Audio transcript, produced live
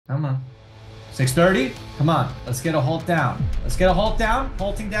Come on. 630. Come on. Let's get a halt down. Let's get a halt down.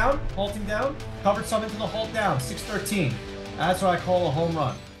 Halting down. Halting down. Covered some into the halt down. 613. That's what I call a home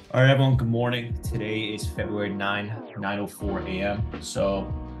run. All right, everyone. Good morning. Today is February 9:04 a.m.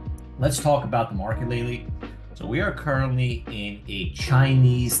 So let's talk about the market lately. So we are currently in a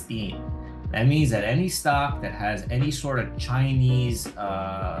Chinese theme. That means that any stock that has any sort of Chinese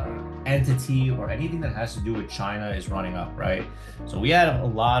entity or anything that has to do with China is running up, right? So we had a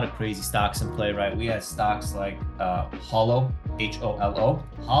lot of crazy stocks in play, right? We had stocks like Holo, H-O-L-O.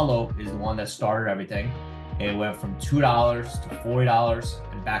 Holo is the one that started everything. It went from $2 to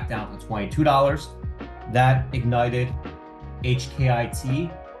 $40 and back down to $22. That ignited HKIT.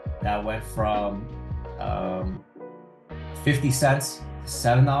 That went from 50 cents to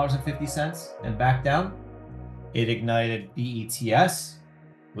 $7.50 and back down. It ignited BETS,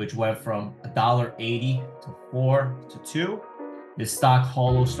 which went from $1.80 to $4 to $2. This stock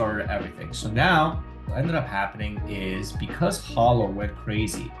Holo started everything. So now what ended up happening is because Holo went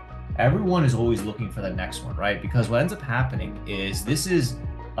crazy, everyone is always looking for the next one, right? Because what ends up happening is this is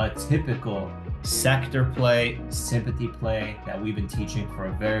a typical sector play, sympathy play that we've been teaching for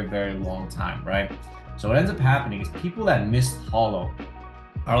a very, very long time, right? So what ends up happening is people that missed Holo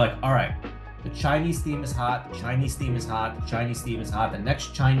are like, all right, the Chinese theme is hot, the Chinese theme is hot, the Chinese theme is hot. The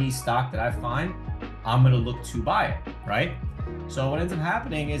next Chinese stock that I find, I'm going to look to buy it, right? So what ends up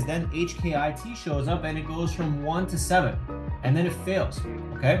happening is then HKIT shows up and it goes from 1 to 7 and then it fails,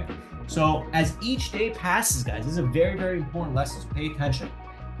 okay? So as each day passes, guys, this is a very, very important lesson, so pay attention.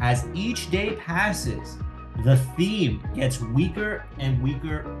 As each day passes, the theme gets weaker and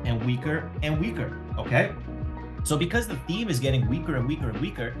weaker and weaker and weaker, okay? So because the theme is getting weaker and weaker and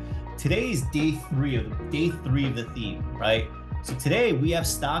weaker, today is day three of the theme, right? So today we have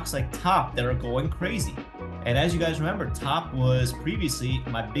stocks like Top that are going crazy. And as you guys remember, Top was previously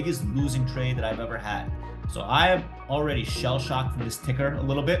my biggest losing trade that I've ever had. So I am already shell-shocked from this ticker a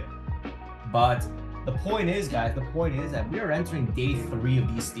little bit. But the point is, guys, the point is that we are entering day 3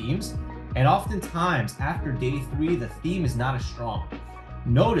 of these themes. And oftentimes after day 3, the theme is not as strong.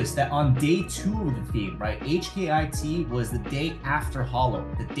 Notice that on day 2 of the theme, right, HKIT was the day after Holo,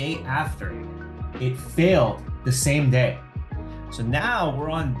 the day after. It failed the same day. So now we're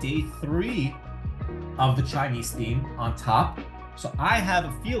on day 3 of the Chinese theme on Top. So I have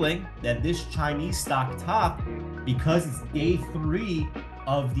a feeling that this Chinese stock Top, because it's day 3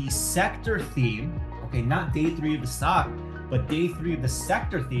 of the sector theme, okay, not day 3 of the stock, but day 3 of the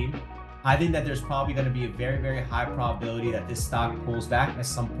sector theme, I think that there's probably going to be a very, very high probability that this stock pulls back at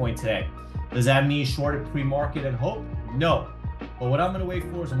some point today. Does that mean short it pre-market and hope? No. But what I'm going to wait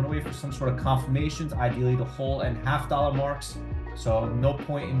for is I'm going to wait for some sort of confirmations, ideally the whole and half dollar marks. So no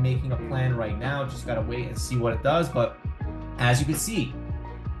point in making a plan right now. Just got to wait and see what it does. But as you can see,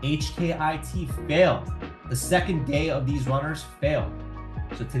 HKIT failed. The second day of these runners failed.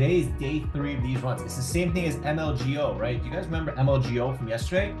 So today is day 3 of these runs. It's the same thing as MLGO, right? Do you guys remember MLGO from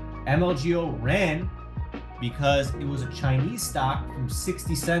yesterday? MLGO ran because it was a Chinese stock from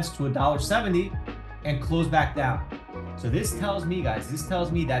 60 cents to $1.70 and closed back down. So this tells me, guys, this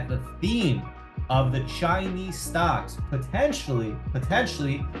tells me that the theme of the Chinese stocks potentially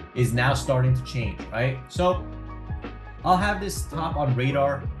is now starting to change, right? So I'll have this Top on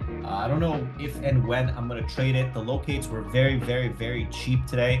radar. I don't know if and when I'm going to trade it. The locates were very, very, very cheap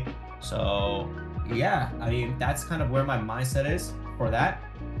today. So yeah, I mean, that's kind of where my mindset is for that.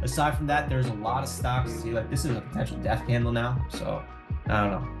 Aside from that, there's a lot of stocks. See, like this is a potential death candle now. So I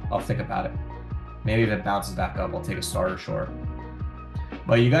don't know. I'll think about it. Maybe if it bounces back up, I'll take a starter short.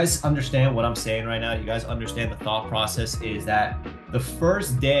 But you guys understand what I'm saying right now. You guys understand the thought process is that the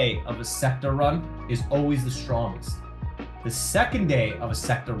first day of a sector run is always the strongest. The second day of a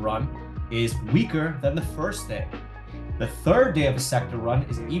sector run is weaker than the first day. The third day of a sector run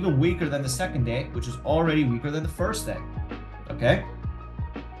is even weaker than the second day, which is already weaker than the first day. Okay?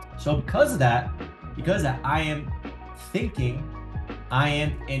 So because of that, I am thinking, I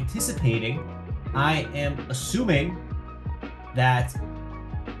am anticipating, I am assuming that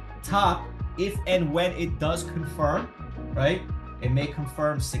Top, if and when it does confirm, right? It may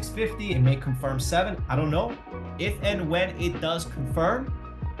confirm 650, it may confirm 7, I don't know. If and when it does confirm,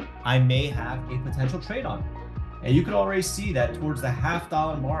 I may have a potential trade on it. And you can already see that towards the half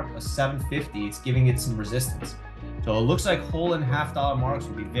dollar mark of 750, it's giving it some resistance. So it looks like whole and half dollar marks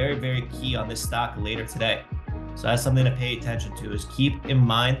will be very, very key on this stock later today. So that's something to pay attention to, is keep in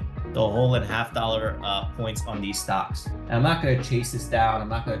mind the whole and half dollar points on these stocks. And I'm not going to chase this down. I'm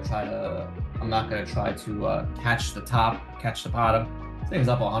not going to try to catch the top, catch the bottom. This thing's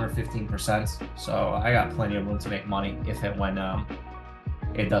up 115%. So I got plenty of room to make money if and when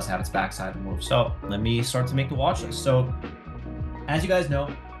it does have its backside move. So let me start to make the watch list. So as you guys know,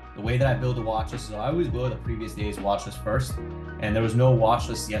 the way that I build a watch list is I always go to the previous day's watch list first. And there was no watch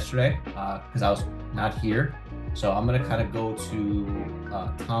list yesterday because I was not here. So I'm going to kind of go to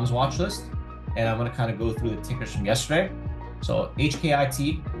Tom's watch list, and I'm going to kind of go through the tickers from yesterday. So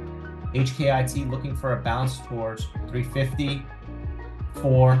HKIT looking for a bounce towards 350,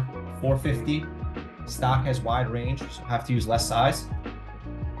 450. Stock has wide range, so have to use less size.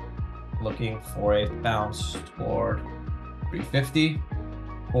 Looking for a bounce toward 350,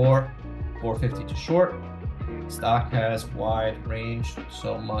 450 to short. Stock has wide range,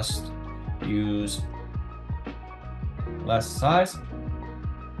 so must use less size.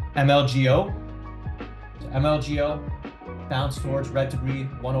 MLGO. So MLGO bounce towards red to green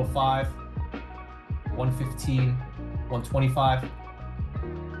 105, 115, 125,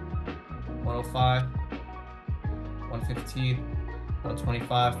 105, 115,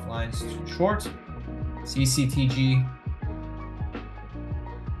 125 lines to short. CCTG.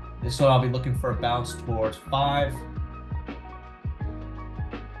 This one I'll be looking for a bounce towards 5.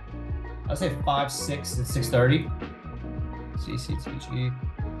 I'll say 5, 6, and 630. CCTG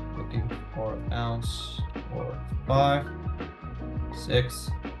looking for a bounce towards 5,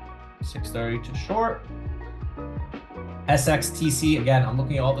 6, 630 to short. SXTC, again, I'm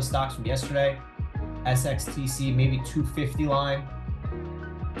looking at all the stocks from yesterday. SXTC, maybe 250 line,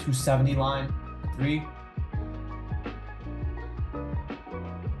 270 line, 3.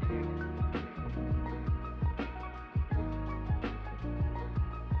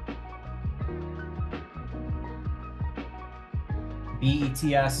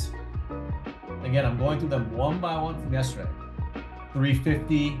 BETS, again, I'm going through them one by one from yesterday.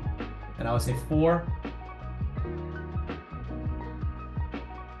 350, and I would say 4.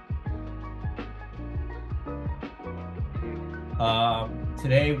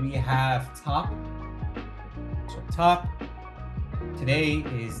 Today we have top. So top. Today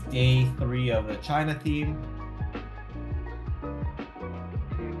is day 3 of the China theme.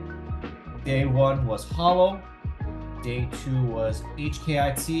 Day 1 was hollow. Day 2 was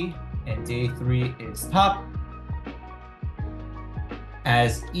HKIT, and day 3 is top.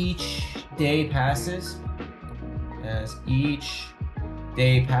 As each day passes,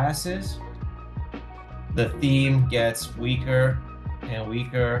 the theme gets weaker and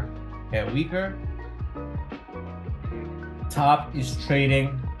weaker and weaker. Top is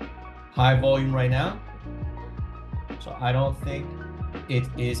trading high volume right now, so I don't think it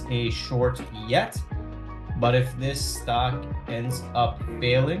is a short yet. But if this stock ends up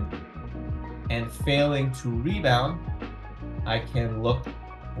failing and failing to rebound, I can look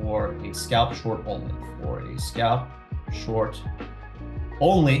for a scalp short only.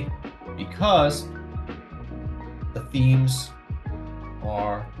 Because the themes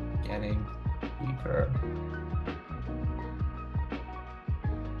are getting weaker.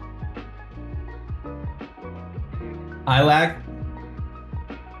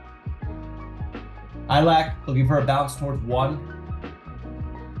 ILAG, looking for a bounce towards 1,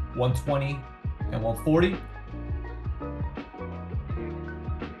 120, and 140.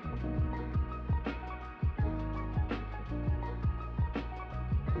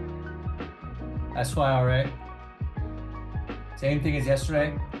 SYRA, same thing as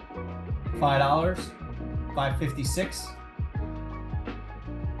yesterday. $5, 556.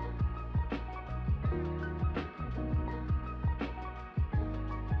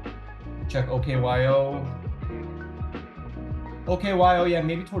 Check OKYO. OKYO, yeah,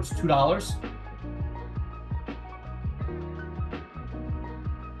 maybe towards $2.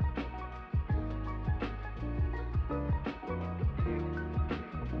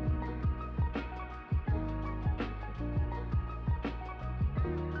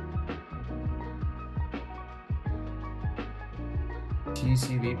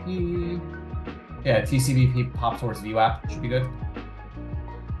 TCVP. Yeah, TCVP pop towards VWAP. Should be good.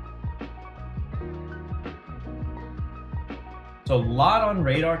 So a lot on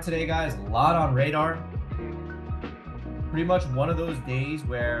radar today, guys. A lot on radar. Pretty much one of those days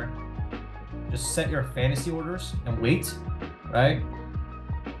where just set your fantasy orders and wait, right?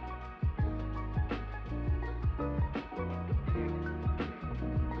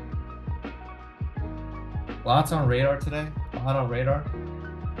 Lots on radar today. A lot on radar.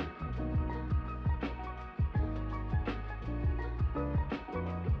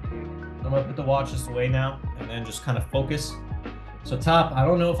 I'm gonna put the watch list away now and then just kind of focus. So top, I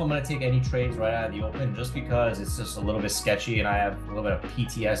don't know if I'm going to take any trades right out of the open just because it's just a little bit sketchy and I have a little bit of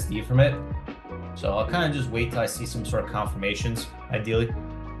PTSD from it. So I'll kind of just wait till I see some sort of confirmations, ideally.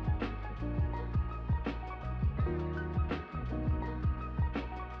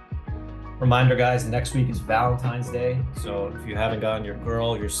 Reminder, guys, next week is Valentine's Day. So if you haven't gotten your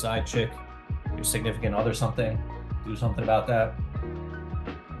girl, your side chick, your significant other something, do something about that.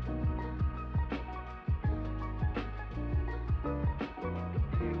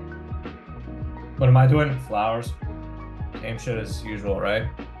 What am I doing? Flowers. Same shit as usual, right?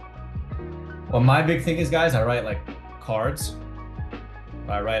 Well, my big thing is, guys, I write like cards.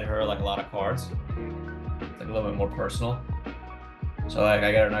 I write her like a lot of cards. It's like a little bit more personal. So like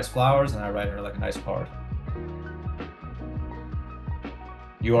I get her nice flowers and I write her like a nice card.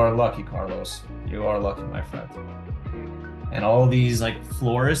 You are lucky, Carlos. You are lucky, my friend. And all these like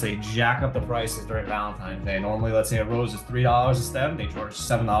florists, they jack up the prices during Valentine's Day. Normally, let's say a rose is $3 a stem. They charge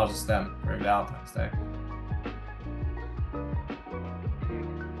 $7 a stem during Valentine's Day.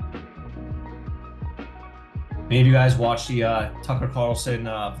 Any of you guys watched the Tucker Carlson,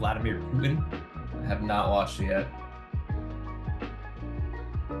 Vladimir Putin? I have not watched it yet.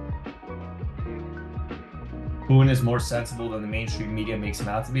 Putin is more sensible than the mainstream media makes him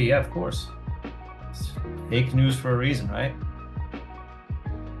out to be. Yeah, of course. It's fake news for a reason, right?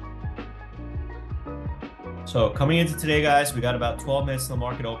 So coming into today, guys, we got about 12 minutes till the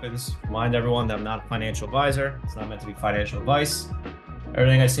market opens. Remind everyone that I'm not a financial advisor. It's not meant to be financial advice.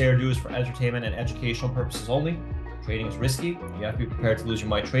 Everything I say or do is for entertainment and educational purposes only. Trading is risky. You have to be prepared to lose your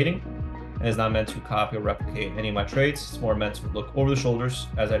money trading. And it's not meant to copy or replicate any of my trades. It's more meant to look over the shoulders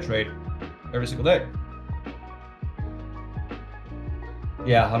as I trade every single day.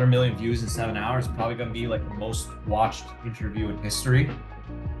 Yeah, 100 million views in 7 hours. Probably going to be like the most watched interview in history.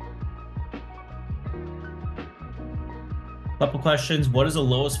 Couple questions. What is the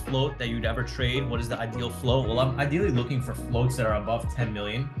lowest float that you'd ever trade? What is the ideal float? Well, I'm ideally looking for floats that are above 10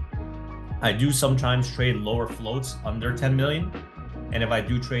 million. I do sometimes trade lower floats under 10 million. And if I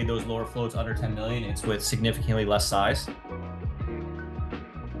do trade those lower floats under 10 million, it's with significantly less size.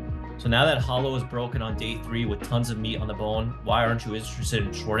 So now that Hollow is broken on day 3 with tons of meat on the bone, why aren't you interested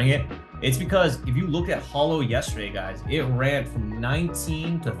in shorting it? It's because if you look at Hollow yesterday, guys, it ran from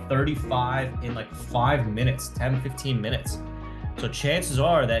 19 to 35 in like 5 minutes, 10, 15 minutes. So chances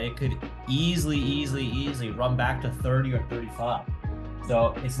are that it could easily run back to 30 or 35.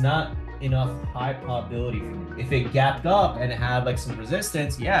 So it's not enough high probability for me. If it gapped up and it had like some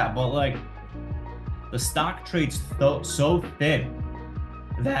resistance, yeah, but like the stock trades so thin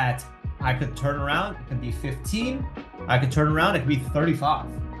that I could turn around, it could be 15. I could turn around, it could be 35.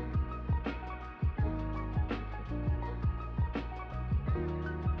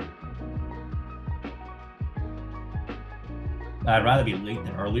 I'd rather be late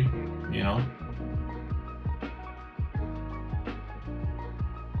than early, you know?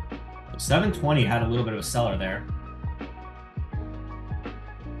 720 had a little bit of a seller there.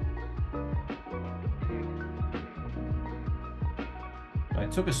 I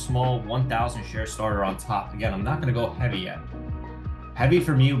took a small 1,000 share starter on top. Again, I'm not going to go heavy yet. Heavy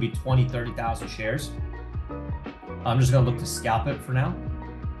for me would be 20, 30,000 shares. I'm just going to look to scalp it for now.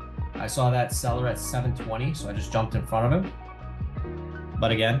 I saw that seller at 720, so I just jumped in front of him.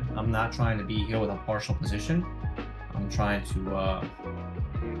 But again, I'm not trying to be here with a partial position. I'm trying to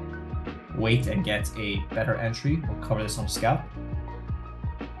wait and get a better entry. We'll cover this on scalp.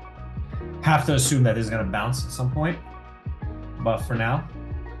 Have to assume that this is going to bounce at some point. But for now,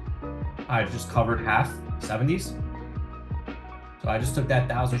 I just covered half 70s. So I just took that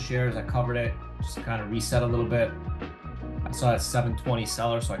 1,000 shares, I covered it, just to kind of reset a little bit. I saw that 720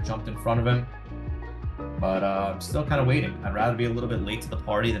 seller, so I jumped in front of him. But I'm still kind of waiting. I'd rather be a little bit late to the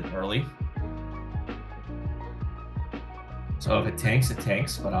party than early. So if it tanks, it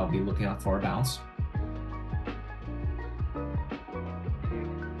tanks, but I'll be looking out for a bounce.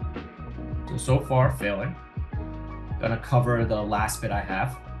 So far, failing. Gonna cover the last bit I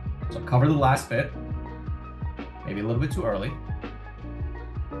have. So cover the last bit. Maybe a little bit too early.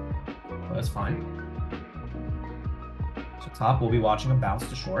 But that's fine. So top, we'll be watching a bounce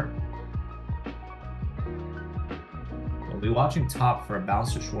to short. We'll be watching top for a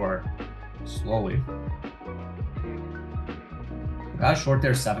bounce to short slowly. I got a short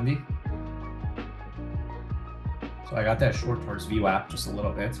there 70. So I got that short towards VWAP just a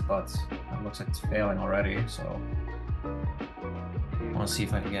little bit, but it looks like it's failing already. So I want to see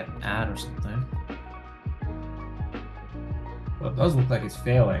if I can get an ad or something. Well, it does look like it's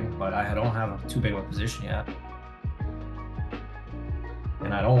failing, but I don't have too big of a position yet.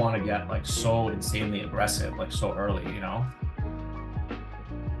 And I don't want to get like so insanely aggressive, like so early, you know?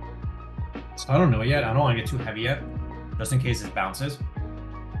 So I don't know yet. I don't want to get too heavy yet, just in case it bounces.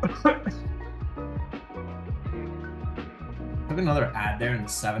 Took another ad there in the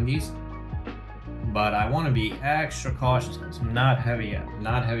 70s. but I want to be extra cautious because I'm not heavy yet.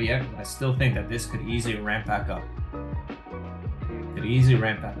 Not heavy yet, but I still think that this could easily ramp back up. Could easily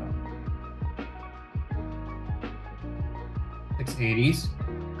ramp back up. 680s.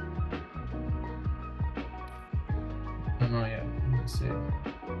 Oh yeah, let's see.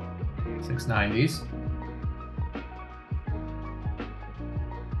 690s.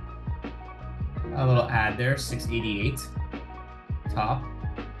 A little ad there, 688 top.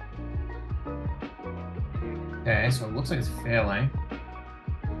 Okay, so it looks like it's failing.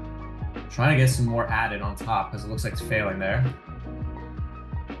 Trying to get some more added on top because it looks like it's failing there.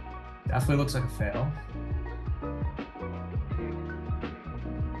 Definitely looks like a fail.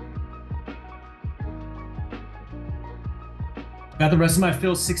 Got the rest of my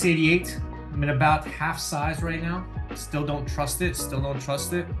fill, 688. I'm in about half size right now. Still don't trust it. Still don't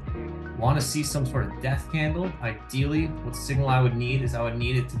trust it. Want to see some sort of death candle. Ideally, what signal I would need is I would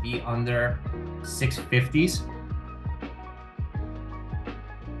need it to be under 650s.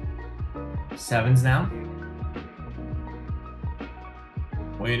 7s now.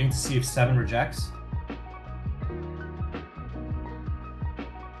 Waiting to see if 7 rejects.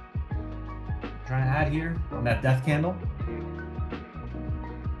 Trying to add here on that death candle.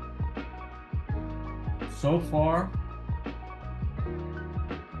 So far,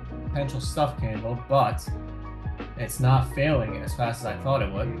 potential stuff candle, but it's not failing as fast as I thought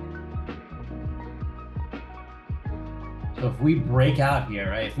it would. So if we break out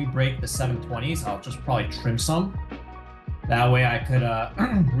here, right? If we break the 720s, I'll just probably trim some. That way I could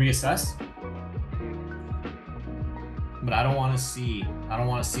reassess. But I don't want to see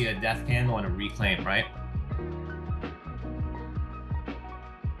a death candle and a reclaim, right?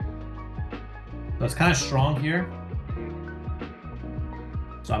 So it's kind of strong here.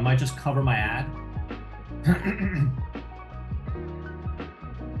 So I might just cover my ad.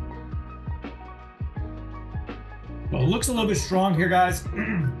 Well, it looks a little bit strong here, guys. So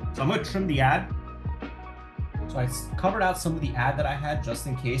I'm going to trim the ad. So I covered out some of the ad that I had just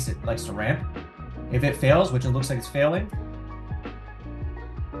in case it likes to ramp. If it fails, which it looks like it's failing,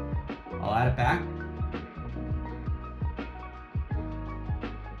 I'll add it back.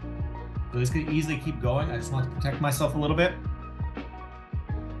 So this could easily keep going. I just want to protect myself a little bit.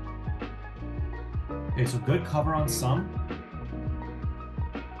 Okay, so good cover on some.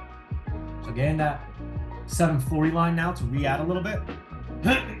 So getting that 740 line now to re-add a little bit.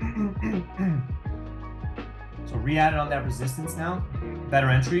 So re-add it on that resistance now. Better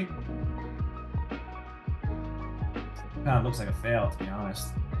entry. Kind of looks like a fail, to be honest.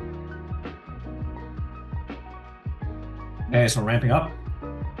 Okay, so ramping up.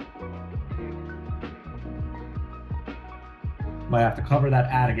 Might have to cover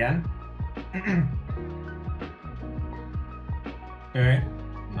that ad again. Okay,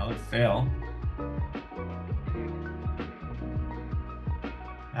 another fail.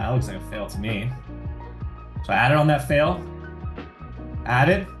 That looks like a fail to me. So I added on that fail.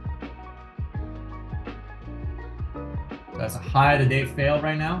 Added. So that's a high of the day fail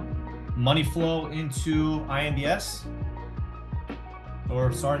right now. Money flow into IMBS. So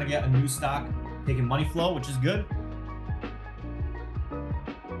we're starting to get a new stock taking money flow, which is good.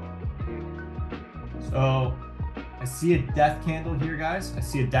 So I see a death candle here, guys. I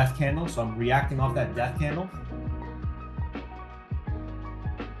see a death candle, so I'm reacting off that death candle.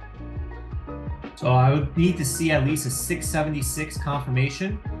 So I would need to see at least a 676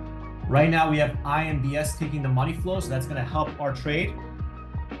 confirmation. Right now we have IMBS taking the money flow, so that's going to help our trade.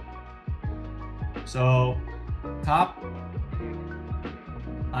 So top,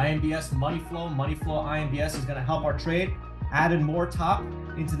 IMBS money flow IMBS is going to help our trade. Added more top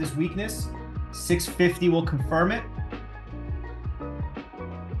into this weakness. 650 will confirm it.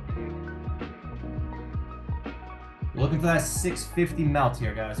 Looking for that 650 melt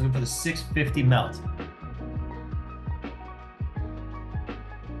here, guys. Looking for the 650 melt.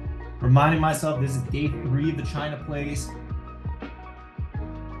 Reminding myself this is day 3 of the China plays.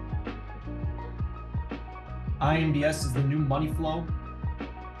 IMBS is the new money flow.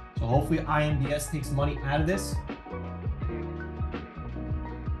 So hopefully IMBS takes money out of this.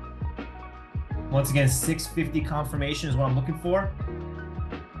 Once again, 650 confirmation is what I'm looking for.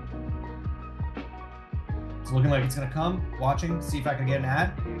 It's looking like it's going to come. Watching, see if I can get an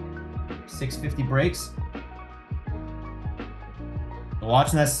ad. 650 breaks. So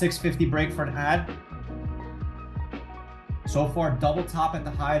watching that 650 break for an ad. So far, double top at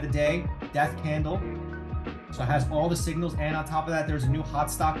the high of the day. Death candle. So it has all the signals. And on top of that, there's a new hot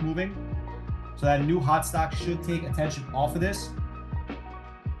stock moving. So that new hot stock should take attention off of this.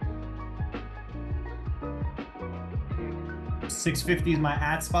 650 is my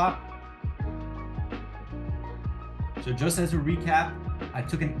ad spot. So just as a recap, I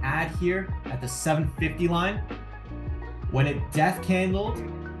took an ad here at the 750 line. When it death candled,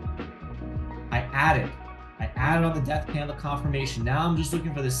 I added on the death candle confirmation. Now I'm just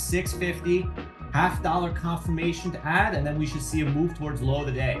looking for the 650 $0.5 confirmation to add, and then we should see a move towards low of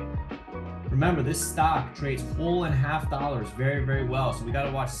the day. Remember, this stock trades whole and $0.5 very, very well. So we got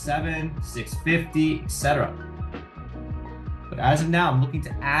to watch 7, 650, etc. But as of now, I'm looking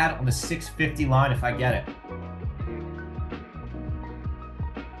to add on the 650 line if I get it.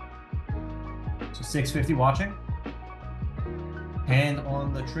 So 650 watching. Hand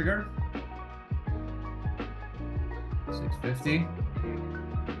on the trigger. 650.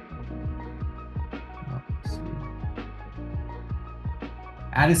 Oh, let's see.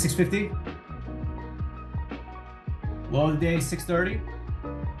 Added 650. Low of the day, 630.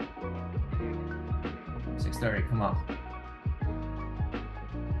 630, come on.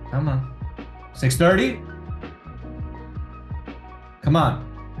 Come on. 630. Come on.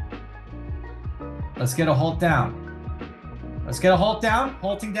 Let's get a halt down. Let's get a halt down.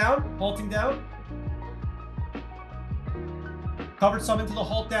 Halting down. Halting down. Covered some into the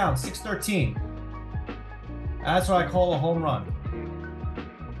halt down. 613. That's what I call a home run.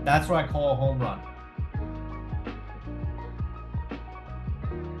 That's what I call a home run.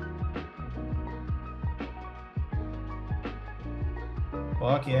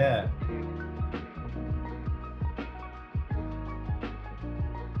 Fuck yeah.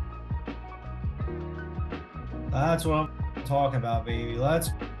 That's what I'm talking about, baby. Let's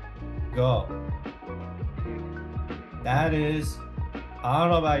go. That is, I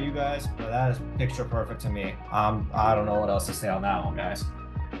don't know about you guys, but that is picture perfect to me. I don't know what else to say on that one, guys.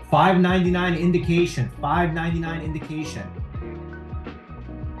 599 indication. 599 indication.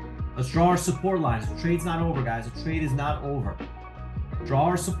 Let's draw our support lines. The trade's not over, guys. The trade is not over. Draw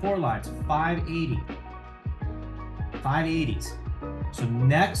our support lines. 580. 580s. So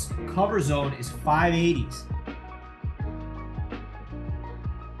next cover zone is 580s.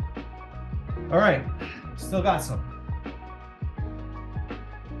 All right. Still got some.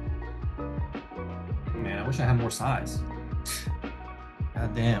 Man, I wish I had more size.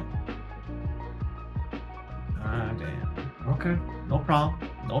 God damn. God damn. Okay. No problem.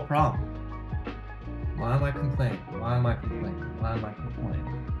 No problem. Why am I complaining? Why am I complaining? Why am I complaining?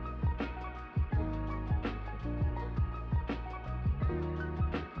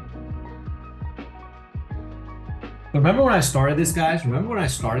 Remember when I started this, guys? Remember when I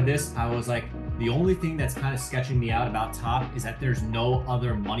started this, I was like, the only thing that's kind of sketching me out about top is that there's no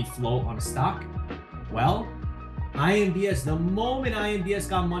other money flow on a stock. Well, IMBS, the moment IMBS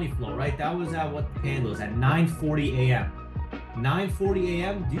got money flow, right? That was at what the candle is at 9:40 a.m. 9:40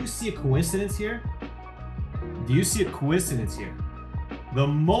 a.m. Do you see a coincidence here? Do you see a coincidence here? The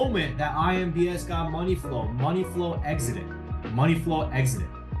moment that IMBS got money flow exited. Money flow exited.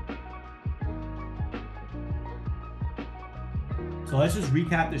 So let's just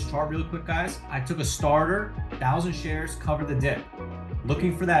recap this chart real quick, guys. I took a starter, 1,000 shares, covered the dip.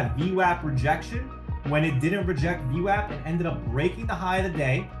 Looking for that VWAP rejection. When it didn't reject VWAP and ended up breaking the high of the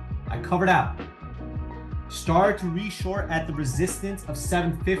day, I covered out. Started to reshort at the resistance of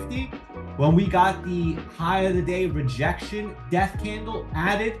 750. When we got the high of the day rejection, death candle,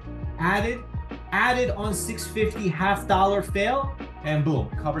 added on 650, $0.5 fail, and boom,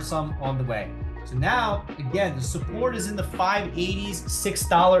 cover some on the way. So now, again, the support is in the 580s,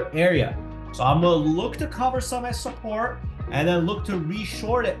 $6 area. So I'm gonna look to cover some as support and then look to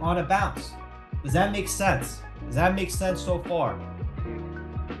reshort it on a bounce. Does that make sense? Does that make sense so far?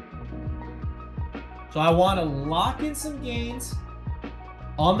 So I want to lock in some gains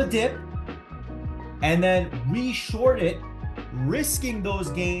on the dip and then reshort it, risking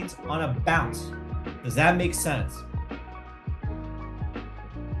those gains on a bounce. Does that make sense?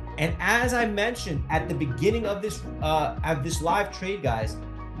 And as I mentioned at the beginning of this live trade, guys,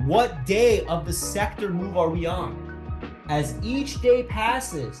 what day of the sector move are we on? As each day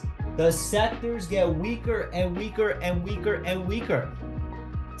passes, the sectors get weaker and weaker and weaker and weaker.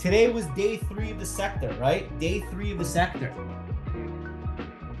 Today was day 3 of the sector, right? Day 3 of the sector.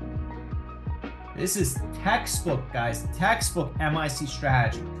 This is textbook, guys. Textbook MIC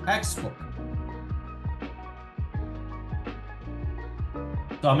strategy. Textbook.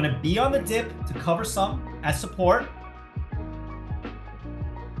 So I'm going to be on the dip to cover some as support.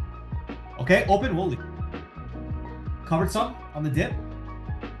 Okay, open, we'll leave. Covered some on the dip.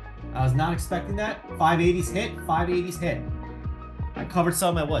 I was not expecting that. 580s hit, 580s hit. I covered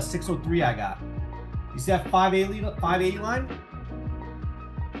some at what? 603 I got. You see that 580 line?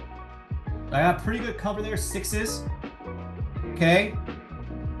 I got pretty good cover there, 6s. Okay.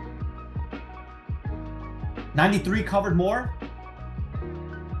 93 covered more.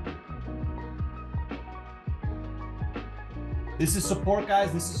 This is support,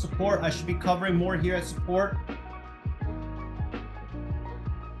 guys. This is support. I should be covering more here at support.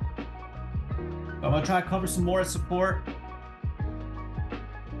 I'm going to try to cover some more at support.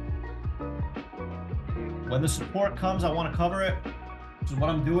 When the support comes, I want to cover it. This is what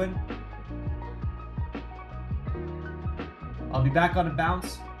I'm doing. I'll be back on the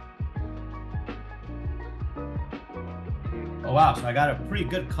bounce. Oh, wow. So I got a pretty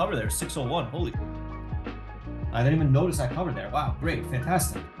good cover there. 601. Holy. I didn't even notice I covered there. Wow. Great.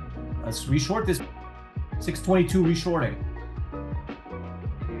 Fantastic. Let's reshort this. 622 reshorting.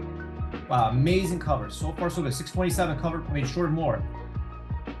 Wow. Amazing cover. So far, so good. 627 covered. I mean, shorted more.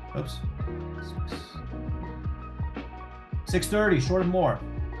 Oops. 630. Shorted more.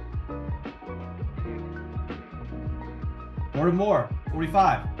 Shorted more.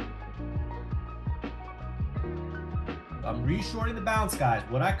 45. I'm reshorting the bounce, guys.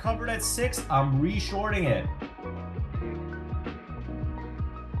 What I covered at 6, I'm reshorting it.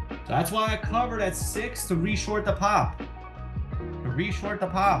 So that's why I covered at 6 to reshort the pop. To reshort the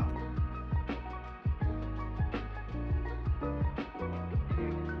pop.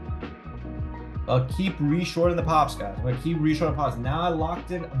 I'll keep reshorting the pops, guys. I'm going to keep reshorting pops. Now I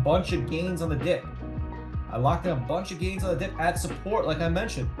locked in a bunch of gains on the dip. I locked in a bunch of gains on the dip at support, like I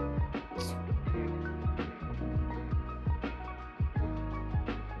mentioned.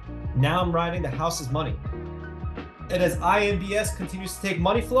 Now I'm riding the house's money. And as IMBS continues to take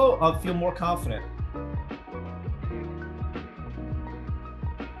money flow, I'll feel more confident.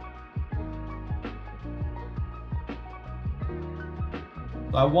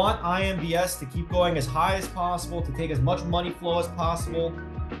 So I want IMBS to keep going as high as possible, to take as much money flow as possible.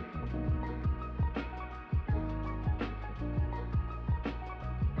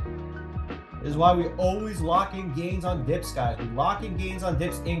 This is why we always lock in gains on dips, guys. We lock in gains on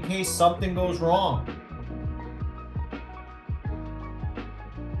dips in case something goes wrong.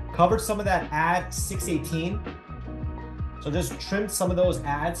 Covered some of that ad 618. So just trimmed some of those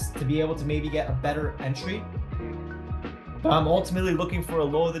ads to be able to maybe get a better entry. But I'm ultimately looking for a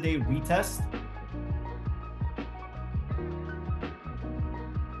low of the day retest.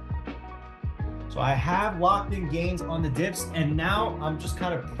 So I have locked in gains on the dips, and now I'm just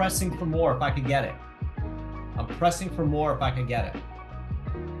kind of pressing for more if I can get it. I'm pressing for more if I can get it.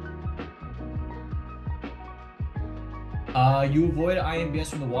 You avoided IMBS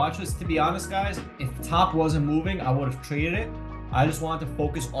from the watch list. To be honest, guys, if top wasn't moving, I would have traded it. I just wanted to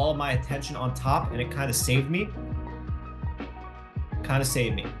focus all of my attention on top, and it kind of saved me. Kind of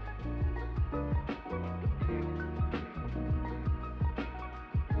saved me.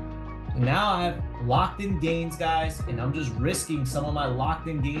 Now I have locked in gains, guys, and I'm just risking some of my locked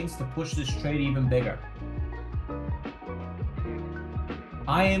in gains to push this trade even bigger.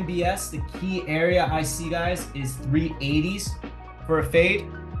 IMBS, the key area I see, guys, is 380s for a fade.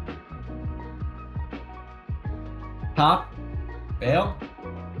 Top, fail.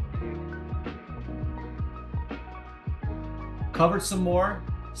 Covered some more,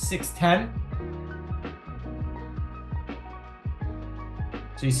 610.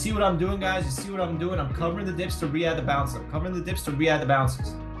 So you see what I'm doing, guys? You see what I'm doing? I'm covering the dips to re-add the bounces. I'm covering the dips to re-add the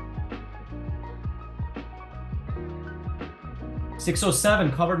bounces.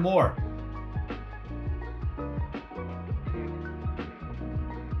 607, covered more.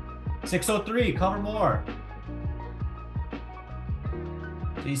 $603, covered more.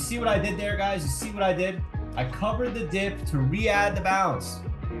 So you see what I did there, guys? You see what I did? I covered the dip to re-add the bounce.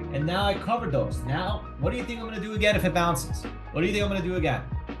 And now I covered those. Now, what do you think I'm going to do again if it bounces? What do you think I'm going to do again?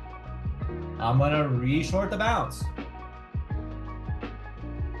 I'm going to re-short the bounce.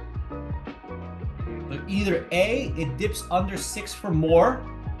 So either A, it dips under 6 for more,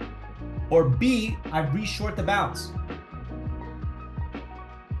 or B, I re-short the bounce.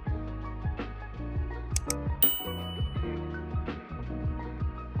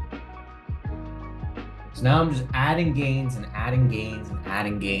 So now I'm just adding gains and adding gains and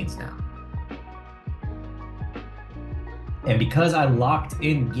adding gains now. And because I locked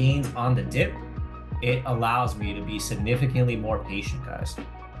in gains on the dip, it allows me to be significantly more patient, guys.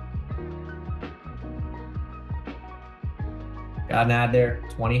 Got an ad there,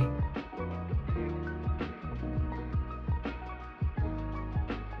 20.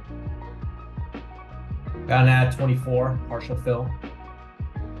 Got an ad, 24, partial fill.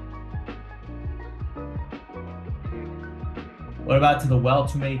 What about to the well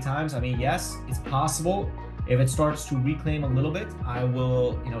too many times? I mean, yes, it's possible. If it starts to reclaim a little bit, I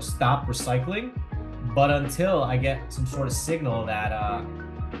will, stop recycling. But until I get some sort of signal that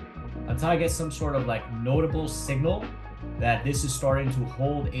until I get some sort of like notable signal that this is starting to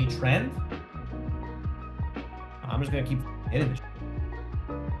hold a trend, I'm just gonna keep hitting this shit.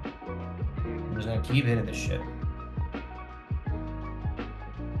 I'm just gonna keep hitting this shit.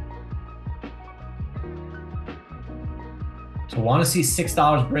 So want to see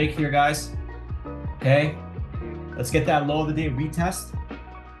 $6 break here, guys. Okay, let's get that low of the day retest.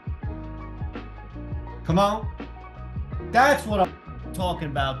 Come on. That's what I'm talking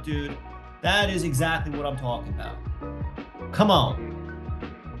about, dude. That is exactly what I'm talking about. Come on.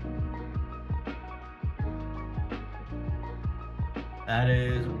 That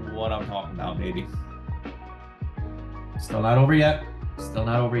is what I'm talking about, baby. Still not over yet. Still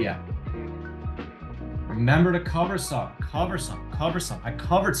not over yet. Remember to cover some, cover some, cover some. I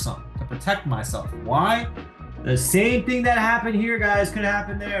covered some to protect myself. Why? The same thing that happened here, guys, could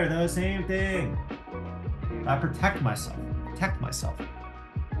happen there. The same thing. I protect myself. Protect myself.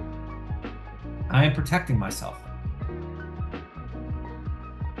 I am protecting myself.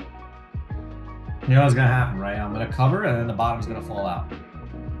 You know what's gonna happen, right? I'm gonna cover and then the bottom's gonna fall out.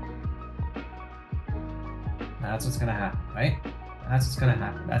 That's what's gonna happen, right? That's what's gonna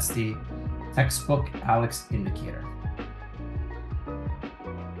happen. That's the textbook Alex indicator.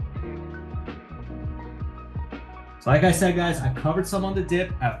 So like I said, guys, I covered some on the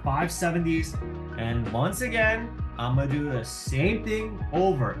dip at 570s. And once again, I'm gonna do the same thing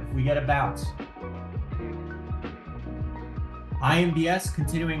over if we get a bounce. IMBS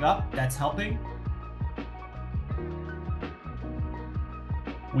continuing up, that's helping.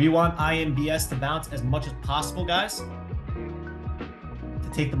 We want IMBS to bounce as much as possible, guys, to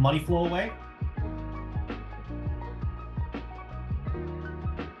take the money flow away.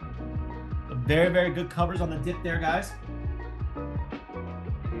 Very, very good covers on the dip there, guys.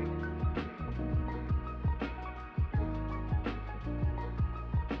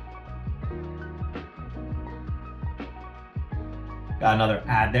 Got another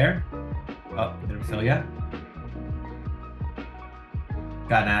ad there. Oh, didn't fill yet.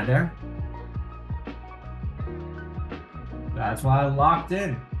 Got an ad there. That's why I locked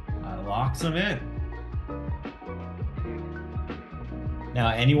in. I locked some in. Now,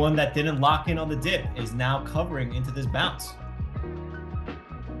 anyone that didn't lock in on the dip is now covering into this bounce.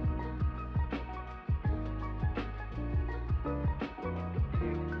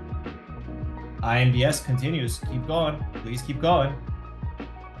 IMBS continues. Keep going. Please keep going.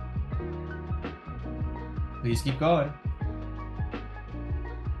 Please keep going.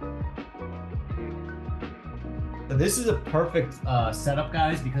 So this is a perfect setup,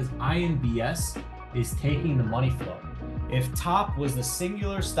 guys, because IMBS is taking the money flow. If top was the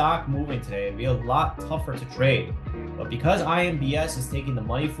singular stock moving today, it'd be a lot tougher to trade. But because IMBS is taking the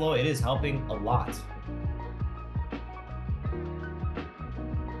money flow, it is helping a lot.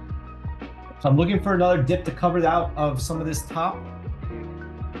 So I'm looking for another dip to cover out of some of this top.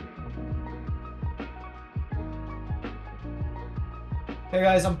 Okay,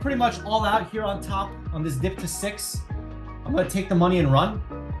 guys, I'm pretty much all out here on top on this dip to 6. I'm going to take the money and run.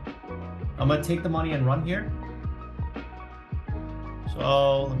 I'm going to take the money and run here.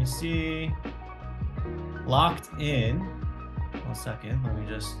 So let me see. Locked in. 1 second. Let me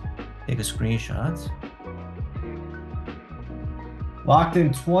just take a screenshot. Locked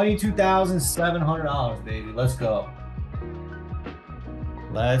in $22,700, baby. Let's go.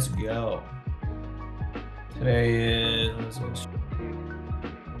 Let's go. Today is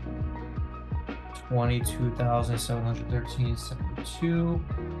 22,713.72.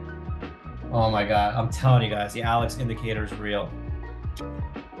 Oh my God. I'm telling you guys, the Alex indicator is real. So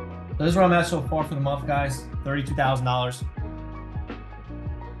this is where I'm at so far for the month, guys. $32,000.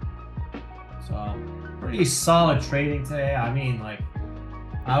 So pretty solid trading today. I mean, like,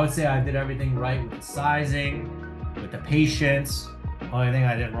 I would say I did everything right with the sizing, with the patience. The only thing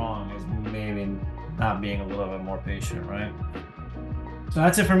I did wrong is maybe not being a little bit more patient, right? So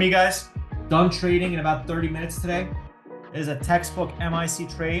that's it for me, guys. Done trading in about 30 minutes today. It is a textbook MIC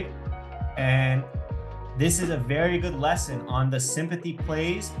trade, and this is a very good lesson on the sympathy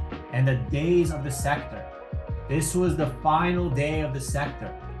plays and the days of the sector. This was the final day of the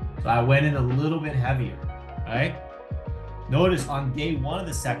sector, so I went in a little bit heavier, right? Notice on day 1 of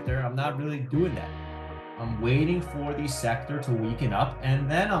the sector, I'm not really doing that. I'm waiting for the sector to weaken up, and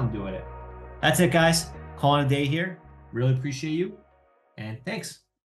then I'm doing it. That's it, guys. Calling a day here. Really appreciate you, and thanks.